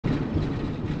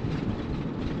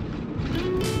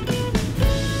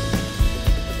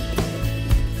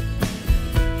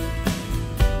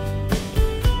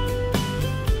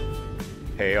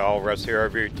Hey all, Russ here,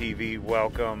 RVerTV,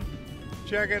 welcome.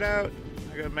 Check it out.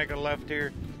 I gotta make a left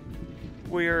here.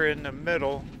 We are in the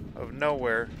middle of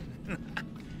nowhere.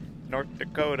 North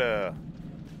Dakota.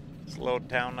 This little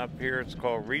town up here, it's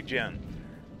called Regent.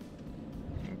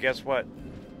 And guess what?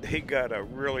 They got a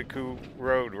really cool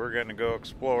road we're gonna go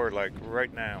explore like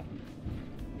right now.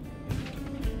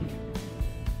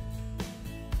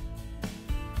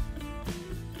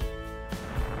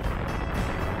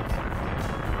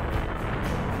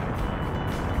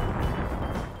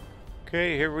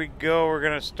 Okay, here we go. We're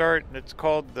gonna start. It's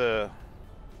called the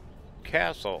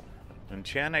Castle,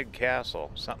 Enchanted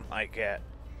Castle, something like that.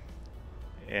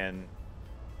 And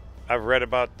I've read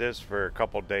about this for a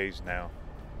couple days now.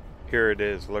 Here it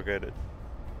is. Look at it.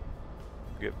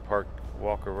 Get parked,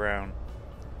 walk around.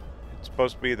 It's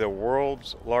supposed to be the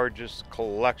world's largest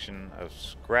collection of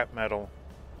scrap metal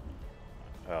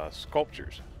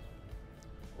sculptures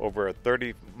over a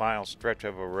 30-mile stretch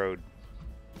of a road.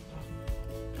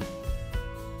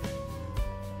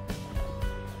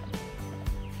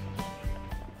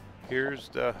 Here's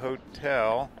the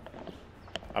hotel.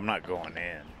 I'm not going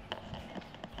in,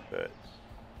 but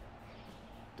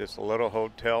this little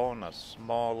hotel in a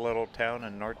small little town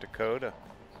in North Dakota,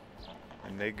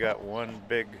 and they got one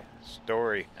big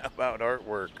story about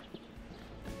artwork.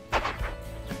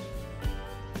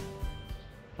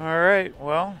 All right,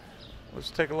 well, let's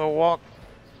take a little walk.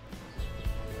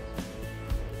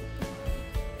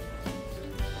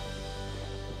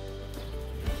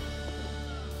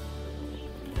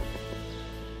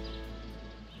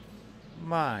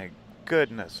 My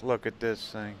goodness, look at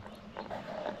this thing.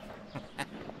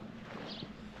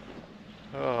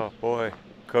 Oh boy,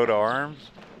 coat of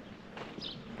arms.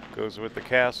 Goes with the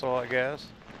castle, I guess.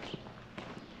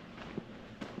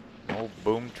 An old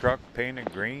boom truck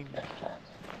painted green.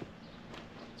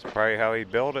 That's probably how he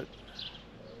built it.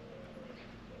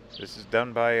 This is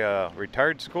done by a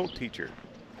retired school teacher.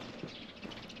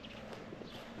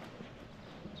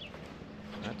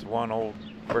 That's one old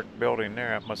brick building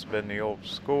there. That must have been the old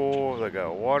school. They got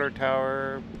a water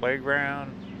tower,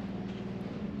 playground.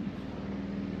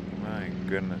 My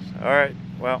goodness. Alright,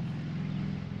 well,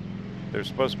 there's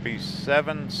supposed to be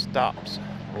 7 stops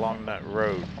along that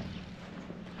road.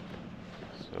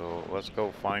 So let's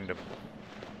go find them.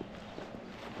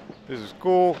 This is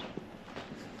cool.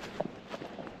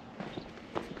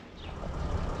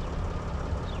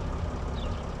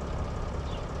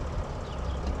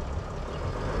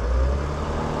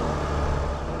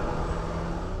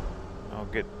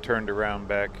 Get turned around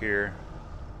back here.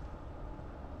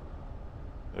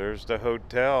 There's the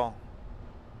hotel.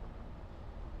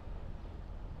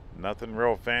 Nothing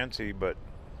real fancy, but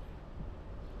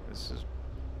this is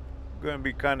going to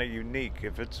be kind of unique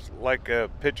if it's like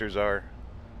pictures are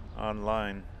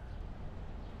online.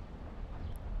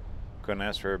 Couldn't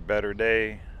ask for a better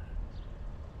day.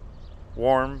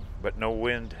 Warm, but no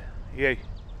wind. Yay.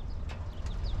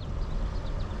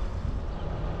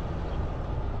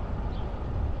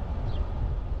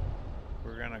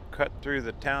 Cut through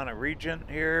the town of Regent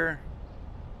here.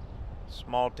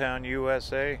 Small town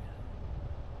USA.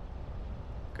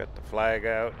 Got the flag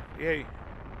out. Yay.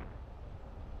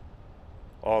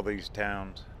 All these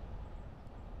towns.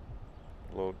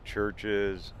 Little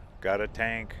churches. Got a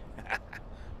tank.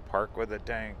 Park with a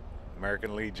tank.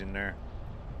 American Legion there.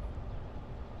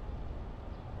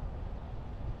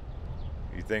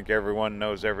 You think everyone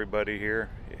knows everybody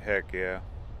here? Heck yeah.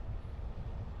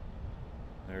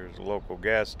 There's a local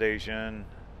gas station.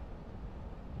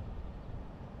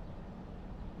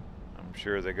 I'm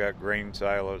sure they got grain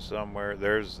silos somewhere.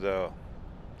 There's the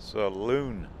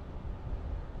saloon.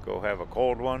 Go have a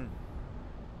cold one.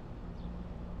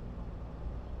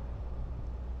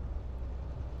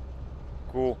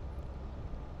 Cool.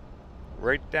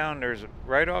 Right down, there's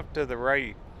right off to the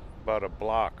right, about a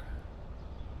block,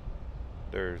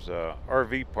 there's a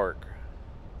RV park.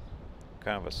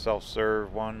 Kind of a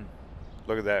self-serve one.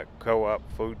 Look at that co-op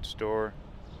food store.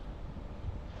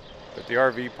 But the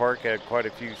RV park had quite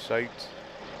a few sites.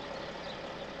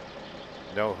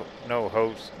 No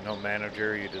host, no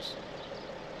manager. You just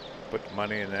put the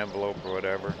money in the envelope or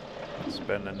whatever.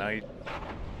 Spend the night.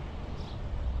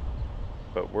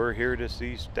 But we're here to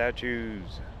see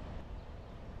statues.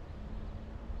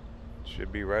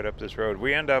 Should be right up this road.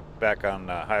 We end up back on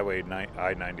Highway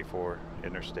I-94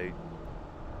 interstate.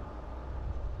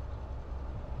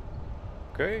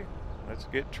 Okay, let's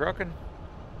get trucking.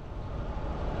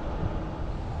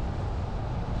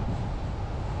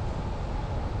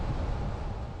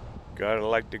 Gotta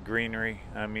like the greenery.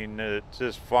 I mean, it's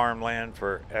just farmland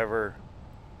forever.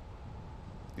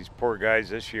 These poor guys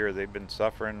this year, they've been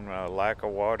suffering lack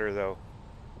of water though.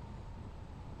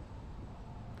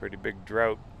 Pretty big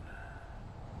drought.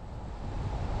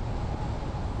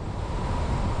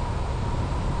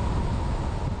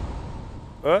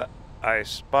 I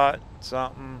spot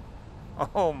something.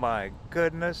 Oh my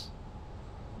goodness.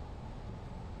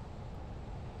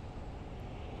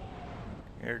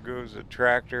 Here goes a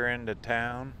tractor into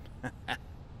town.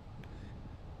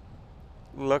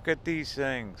 Look at these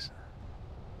things.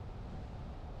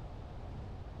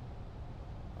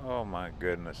 Oh my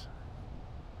goodness.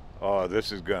 Oh,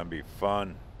 this is gonna be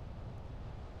fun.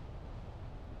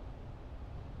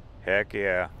 Heck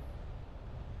yeah.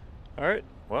 Alright,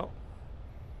 well,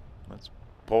 let's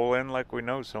pull in like we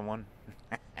know someone.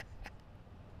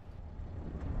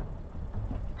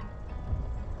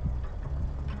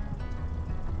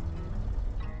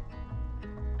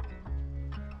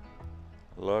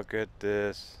 Look at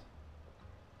this.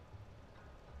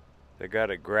 They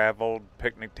got it graveled,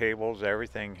 picnic tables,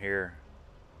 everything here.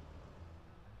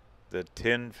 The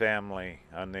Tin family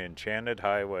on the Enchanted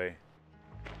Highway.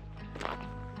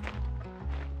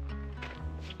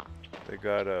 They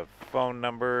got a phone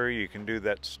number. You can do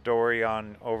that story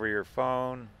on over your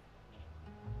phone.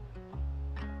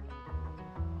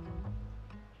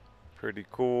 Pretty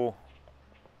cool.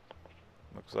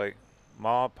 Looks like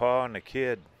Ma, Pa, and a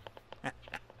kid.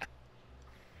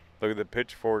 Look at the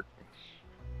pitchfork.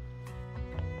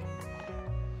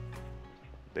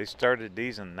 They started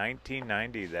these in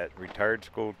 1990, that retired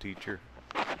school teacher.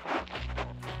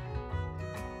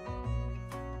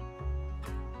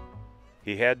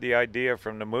 He had the idea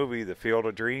from the movie The Field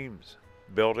of Dreams.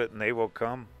 Build it and they will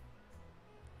come.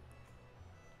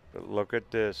 But look at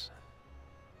this.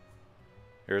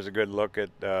 Here's a good look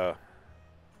at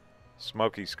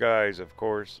smoky skies, of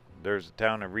course. There's the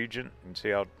town of Regent. You can see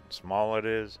how small it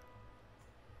is.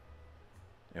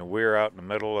 And we're out in the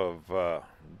middle of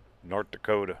North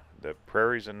Dakota, the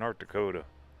prairies of North Dakota.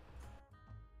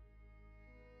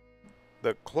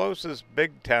 The closest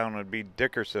big town would be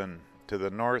Dickerson to the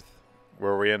north,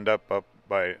 where we end up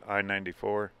by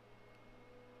I-94.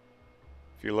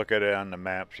 If you look at it on the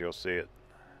maps, you'll see it.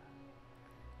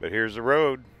 But here's the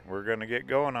road. We're going to get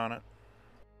going on it.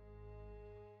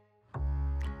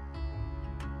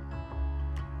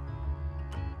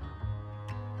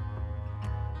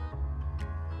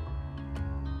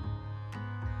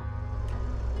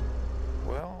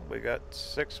 Well, we got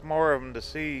 6 more of them to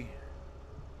see.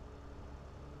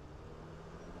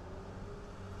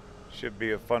 Should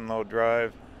be a fun little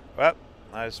drive. Oh,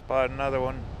 I spotted another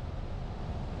one.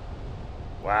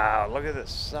 Wow, look at the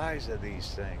size of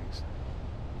these things.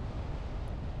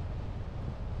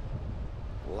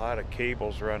 A lot of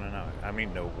cables running out. I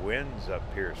mean, the winds up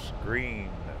here scream.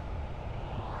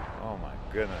 Oh my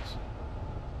goodness.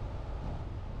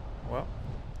 Well,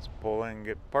 let's pull in and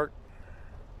get parked.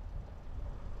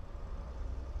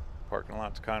 Parking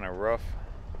lot's kind of rough.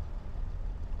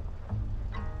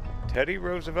 Teddy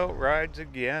Roosevelt rides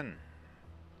again.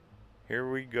 Here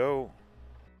we go.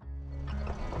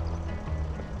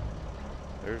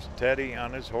 There's Teddy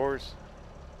on his horse.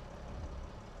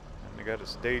 And they got a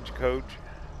stagecoach.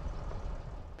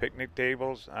 Picnic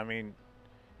tables. I mean,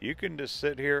 you can just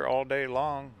sit here all day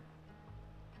long.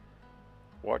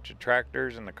 Watch the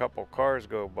tractors and a couple cars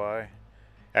go by.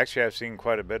 Actually, I've seen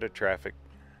quite a bit of traffic.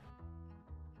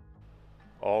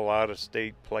 All out of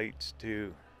state plates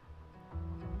too.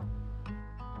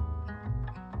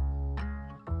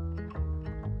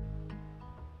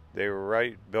 They were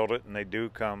right, build it and they do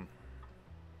come.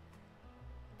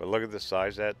 But look at the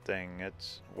size of that thing.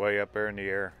 It's way up there in the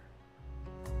air.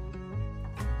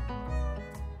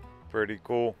 Pretty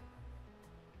cool.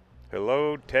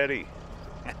 Hello, Teddy.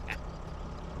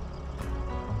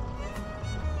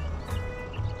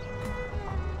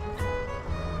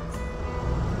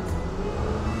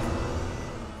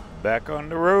 Back on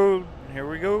the road. Here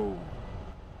we go.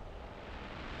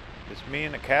 It's me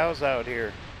and the cows out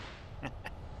here.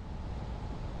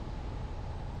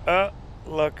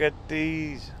 Look at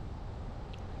these.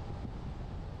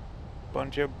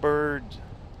 Bunch of birds.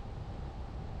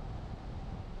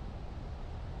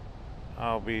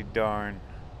 I'll be darned.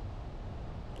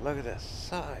 Look at the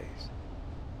size.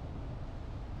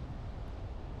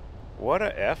 What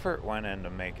an effort went into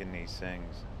making these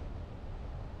things.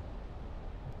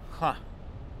 Huh.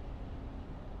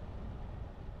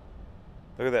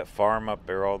 Look at that farm up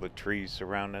there, all the trees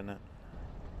surrounding it.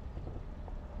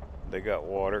 They got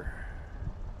water.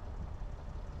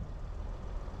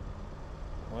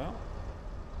 Well,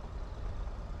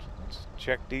 let's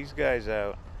check these guys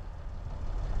out.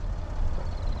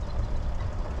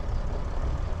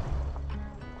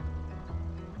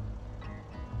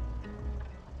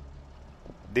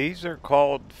 These are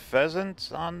called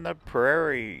pheasants on the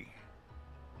prairie.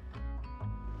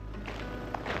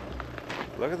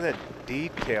 Look at the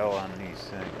detail on these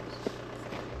things.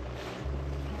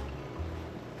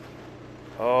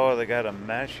 Oh, they got a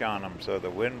mesh on them so the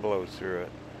wind blows through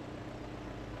it.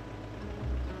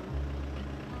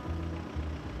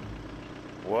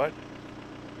 What?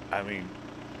 I mean,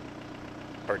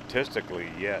 artistically,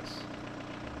 yes.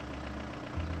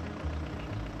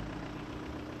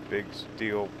 Big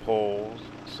steel poles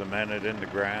cemented in the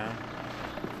ground.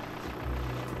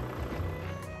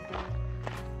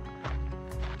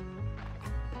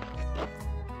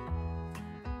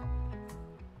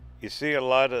 You see a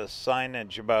lot of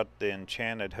signage about the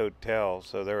Enchanted Hotel,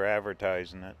 so they're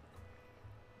advertising it.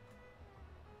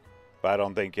 But I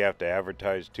don't think you have to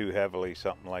advertise too heavily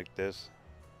something like this.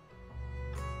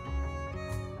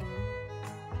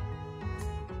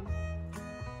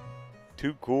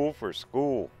 Too cool for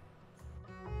school.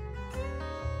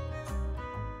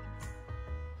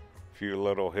 A few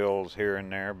little hills here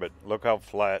and there, but look how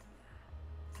flat.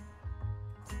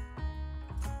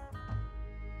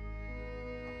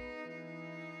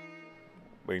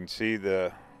 We can see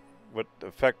what the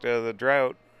effect of the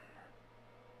drought.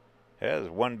 Yeah, there's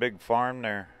one big farm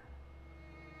there.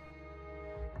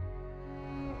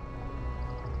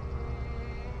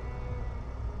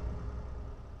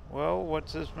 Well,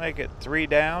 what's this make it? 3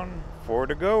 down, 4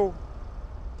 to go.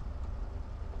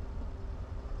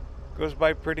 Goes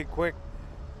by pretty quick.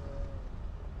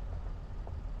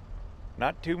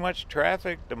 Not too much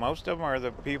traffic. The most of them are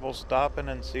the people stopping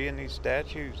and seeing these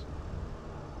statues.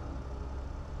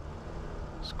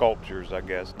 Sculptures, I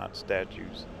guess, not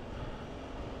statues.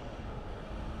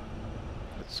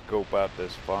 Let's scope out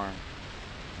this farm.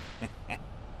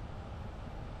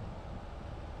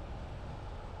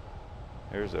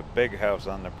 There's a big house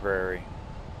on the prairie.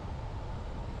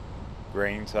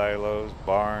 Grain silos,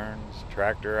 barns,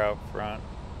 tractor out front.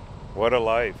 What a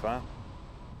life, huh?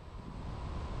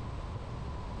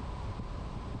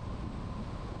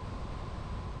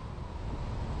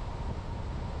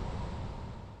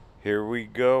 Here we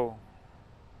go.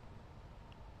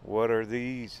 What are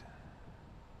these?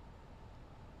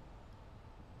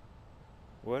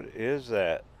 What is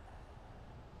that?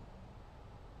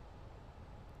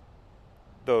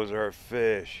 Those are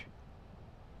fish.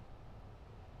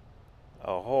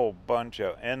 A whole bunch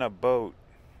of, in a boat.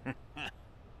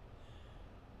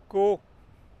 Cool.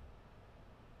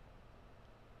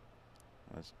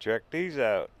 Let's check these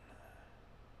out.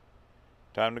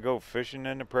 Time to go fishing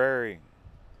in the prairie.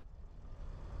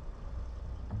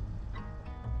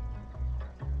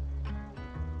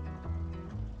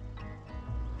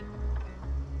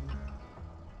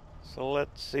 So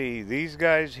let's see, these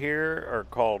guys here are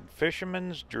called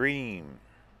Fisherman's Dream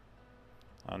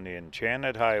on the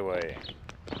Enchanted Highway.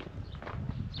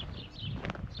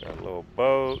 Got a little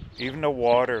boat, even the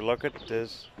water, look at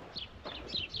this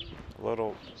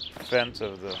little fence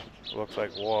of the, looks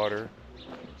like water.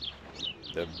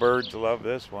 The birds love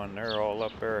this one, they're all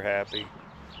up there happy.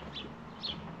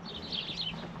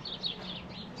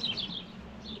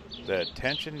 The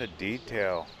attention to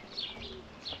detail.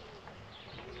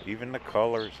 Even the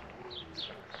colors.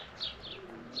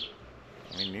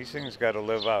 I mean, these things got to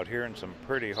live out here in some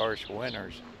pretty harsh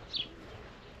winters.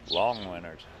 Long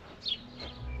winters.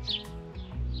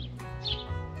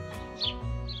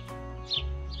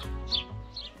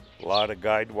 A lot of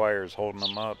guide wires holding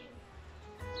them up.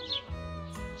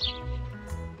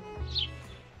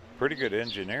 Pretty good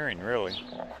engineering, really.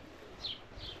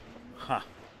 Huh.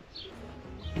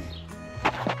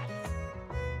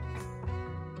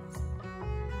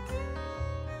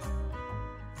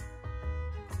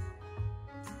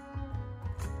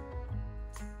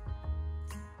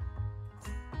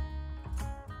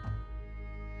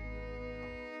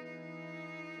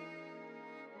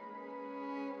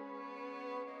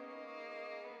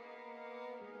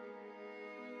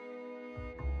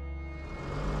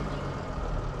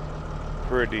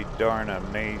 Pretty darn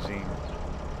amazing.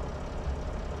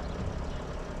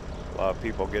 A lot of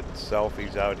people getting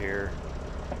selfies out here.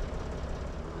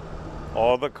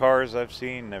 All the cars I've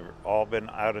seen have all been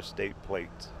out-of-state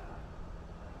plates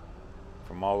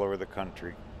from all over the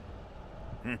country,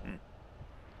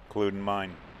 including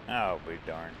mine. I'll be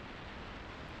darned.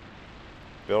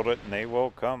 Build it and they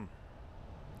will come.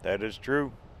 That is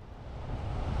true.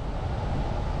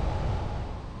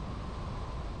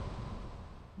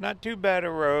 Not too bad a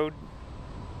road.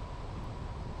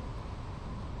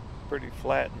 Pretty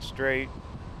flat and straight.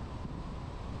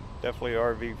 Definitely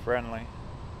RV friendly.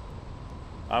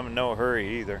 I'm in no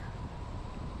hurry either.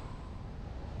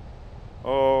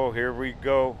 Oh, here we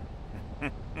go.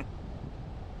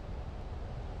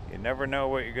 never know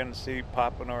what you're going to see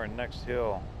popping over the next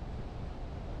hill.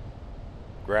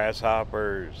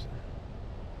 Grasshoppers.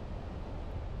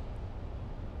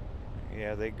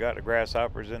 Yeah, they got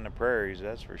grasshoppers in the prairies,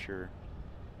 that's for sure.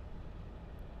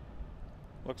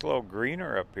 Looks a little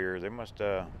greener up here. They must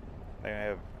they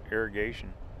have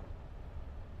irrigation.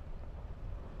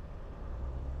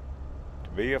 To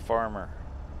be a farmer.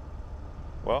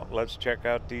 Well, let's check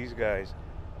out these guys.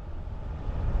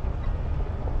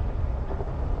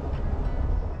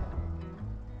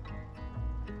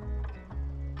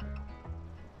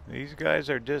 These guys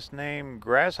are just named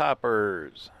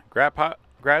grasshoppers.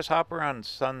 Grasshopper on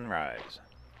Sunrise.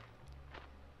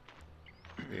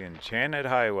 The Enchanted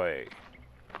Highway.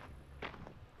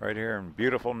 Right here in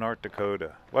beautiful North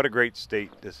Dakota. What a great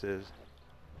state this is.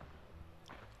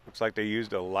 Looks like they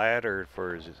used a ladder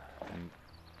for his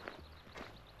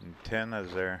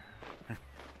antennas there.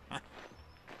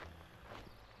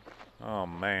 Oh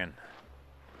man.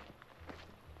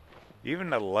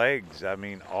 Even the legs, I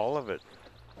mean all of it.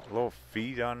 Little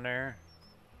feet on there.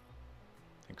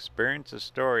 Experience a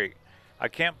story. I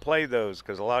can't play those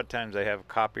because a lot of times they have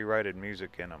copyrighted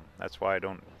music in them. That's why I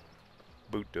don't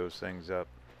boot those things up.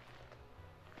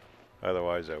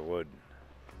 Otherwise I would.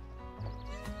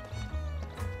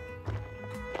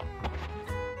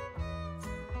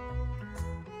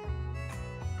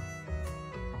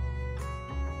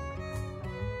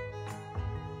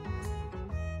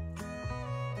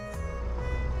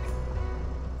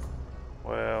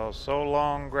 Well, so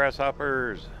long,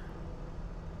 grasshoppers.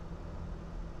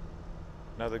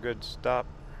 Another good stop.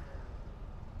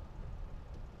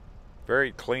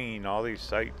 Very clean, all these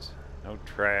sites. No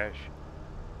trash.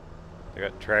 They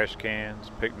got trash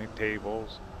cans, picnic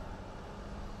tables.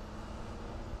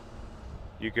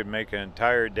 You could make an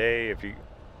entire day if you...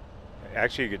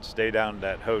 Actually, you could stay down at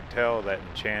that hotel, that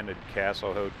Enchanted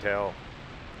Castle Hotel,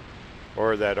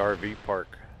 or that RV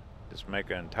park. Just make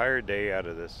an entire day out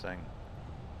of this thing.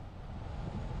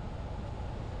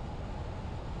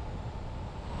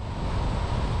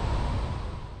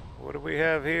 What do we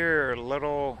have here? A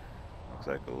little, looks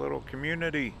like a little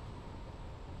community.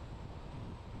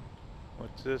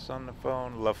 What's this on the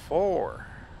phone? LaFour.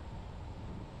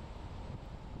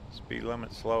 Speed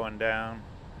limit slowing down.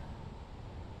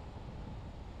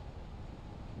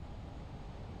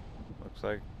 Looks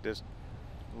like this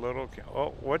little,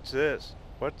 oh, what's this?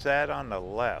 What's that on the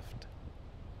left?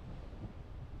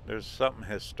 There's something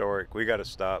historic. We gotta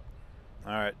stop.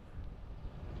 All right.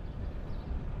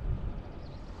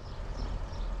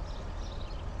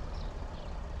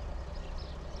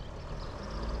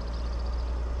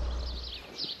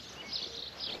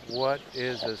 What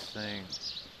is this thing?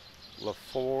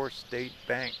 LaFour State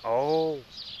Bank. Oh,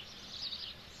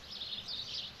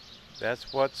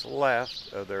 that's what's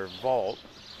left of their vault,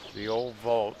 the old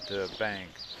vault to bank.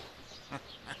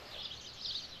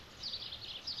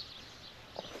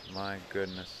 My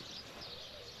goodness.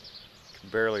 Can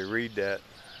barely read that.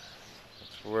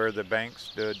 That's where the bank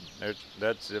stood.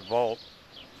 That's the vault.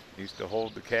 Used to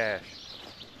hold the cash.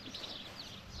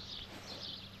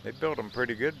 They built them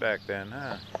pretty good back then,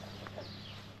 huh?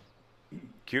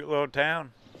 Cute little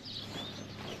town.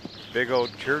 Big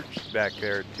old church back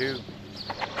there too.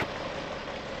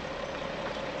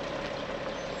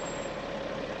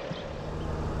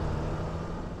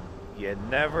 You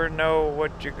never know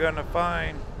what you're gonna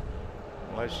find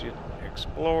unless you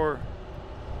explore.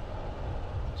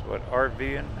 That's what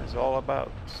RVing is all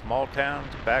about. Small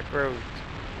towns, back roads.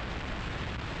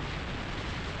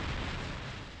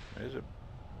 There's a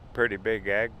pretty big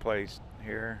ag place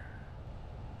here.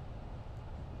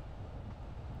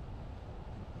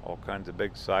 All kinds of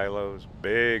big silos,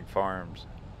 big farms.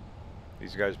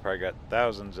 These guys probably got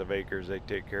thousands of acres they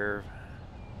take care of.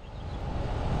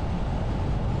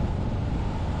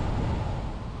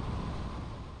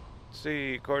 Let's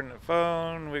see, according to the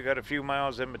phone, we got a few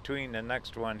miles in between the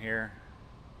next one here.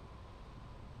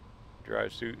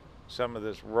 Drive through some of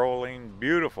this rolling,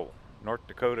 beautiful North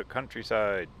Dakota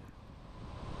countryside.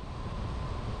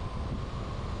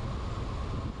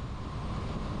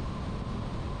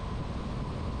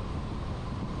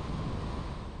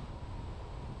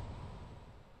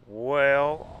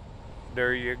 Well,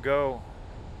 there you go.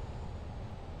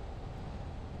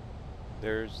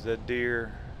 There's the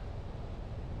deer.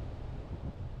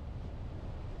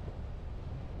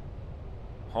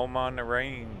 Home on the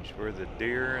range where the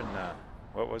deer and the,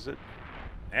 what was it?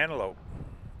 Antelope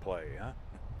play, huh?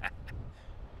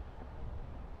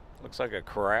 Looks like a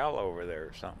corral over there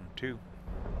or something too.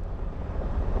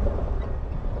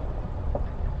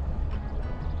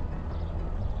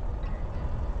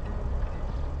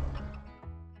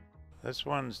 This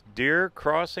one's Deer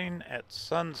Crossing at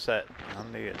Sunset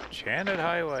on the Enchanted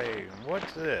Highway.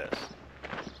 What's this?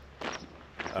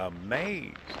 A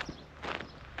maze.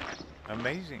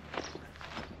 Amazing.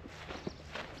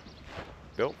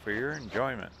 Built for your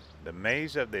enjoyment. The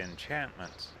Maze of the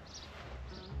Enchantments.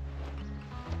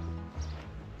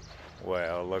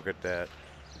 Well, look at that.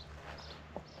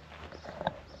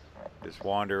 Just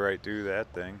wander right through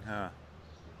that thing, huh?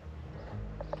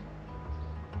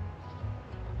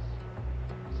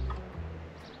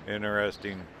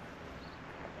 Interesting.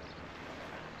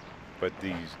 But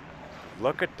these,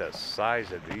 look at the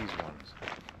size of these ones.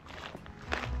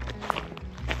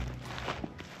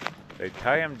 They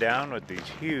tie them down with these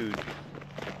huge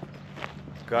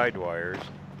guide wires.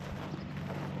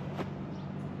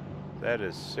 That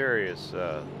is serious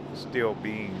steel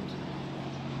beams,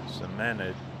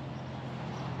 cemented.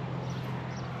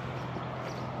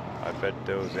 I bet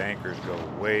those anchors go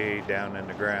way down in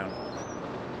the ground,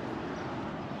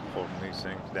 holding these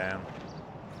things down.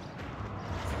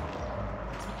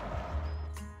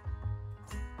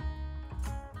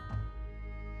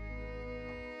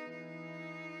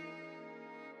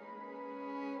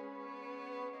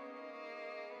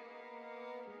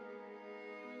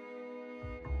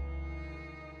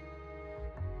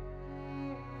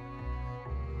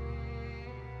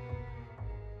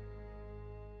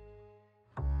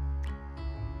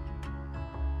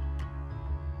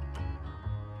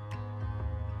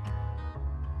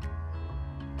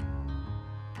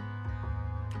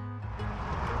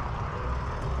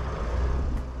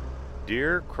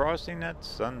 Deer Crossing at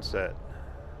Sunset.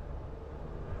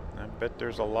 I bet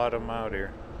there's a lot of them out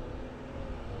here.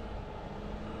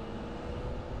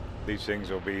 These things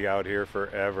will be out here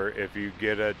forever. If you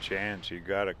get a chance, you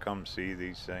gotta come see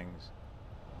these things.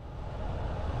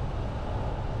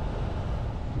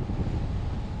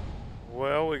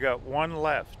 Well, we got one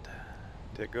left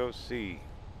to go see.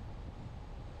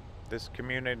 This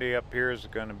community up here is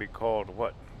going to be called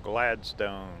what?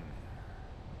 Gladstone.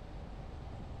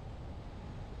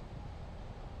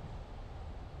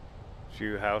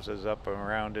 Few houses up and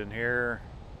around in here.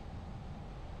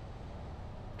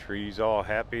 Trees all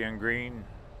happy and green.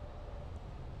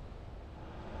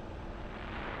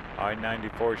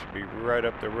 I-94 should be right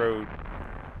up the road.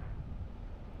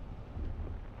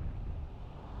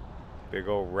 Big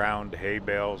old round hay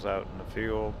bales out in the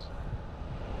fields.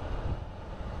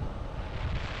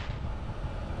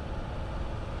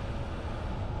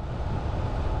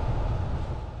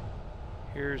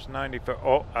 Here's 94.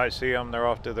 Oh, I see them. They're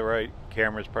off to the right.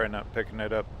 Camera's probably not picking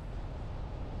it up.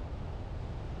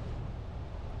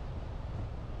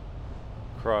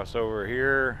 Cross over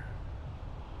here.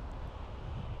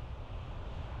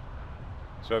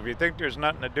 So if you think there's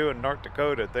nothing to do in North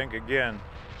Dakota, think again.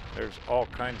 There's all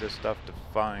kinds of stuff to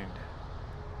find.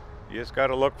 You just got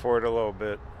to look for it a little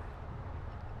bit.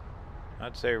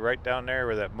 I'd say right down there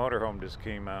where that motorhome just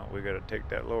came out, we got to take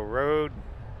that little road.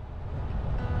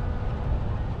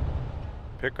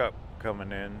 Pickup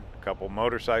coming in, a couple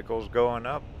motorcycles going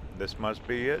up. This must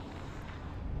be it.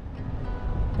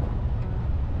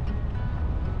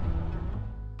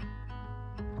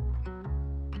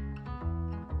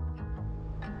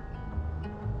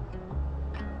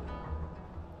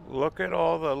 Look at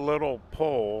all the little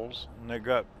poles, and they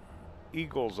got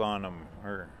eagles on them,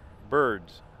 or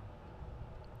birds.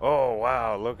 Oh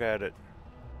wow, look at it.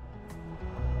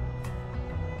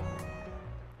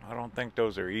 I don't think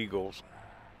those are eagles.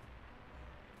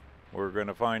 We're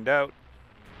gonna find out.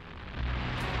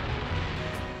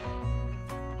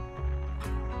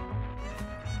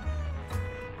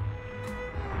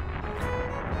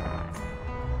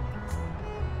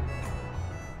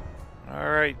 All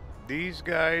right, these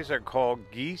guys are called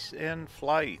geese in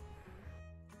flight.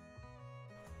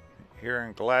 Here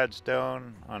in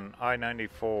Gladstone on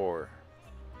I-94.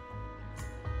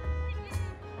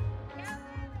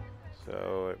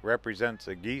 So it represents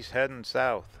the geese heading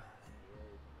south.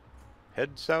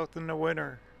 Head south in the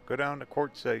winter, go down to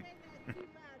Quartzsite.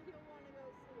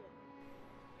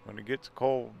 When it gets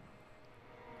cold.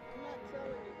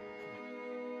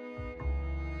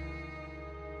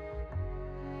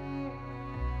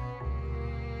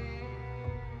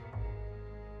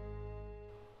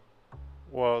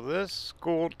 Well, this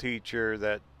school teacher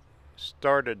that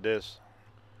started this,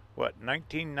 what,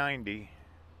 1990?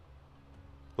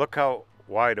 Look how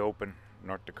wide open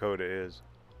North Dakota is.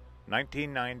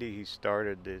 1990 he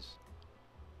started this.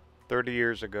 30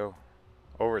 years ago.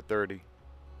 Over 30.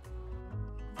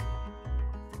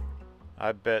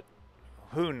 I bet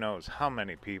who knows how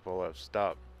many people have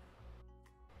stopped.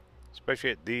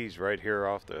 Especially at these right here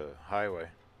off the highway.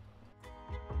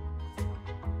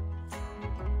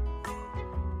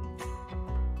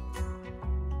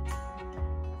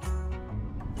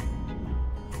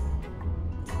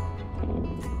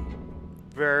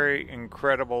 very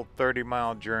incredible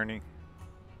 30-mile journey.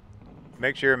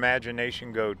 Makes your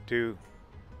imagination go too.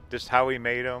 Just how he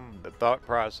made them, the thought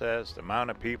process, the amount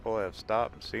of people have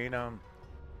stopped and seen them.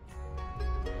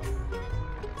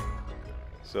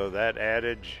 So that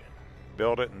adage,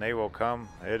 build it and they will come,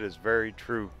 it is very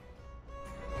true.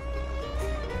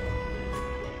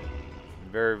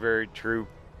 Very, very true.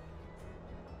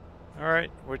 Alright,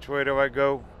 which way do I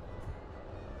go?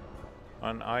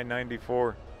 On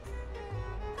I-94.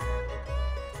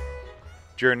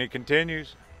 Journey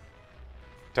continues.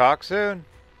 Talk soon.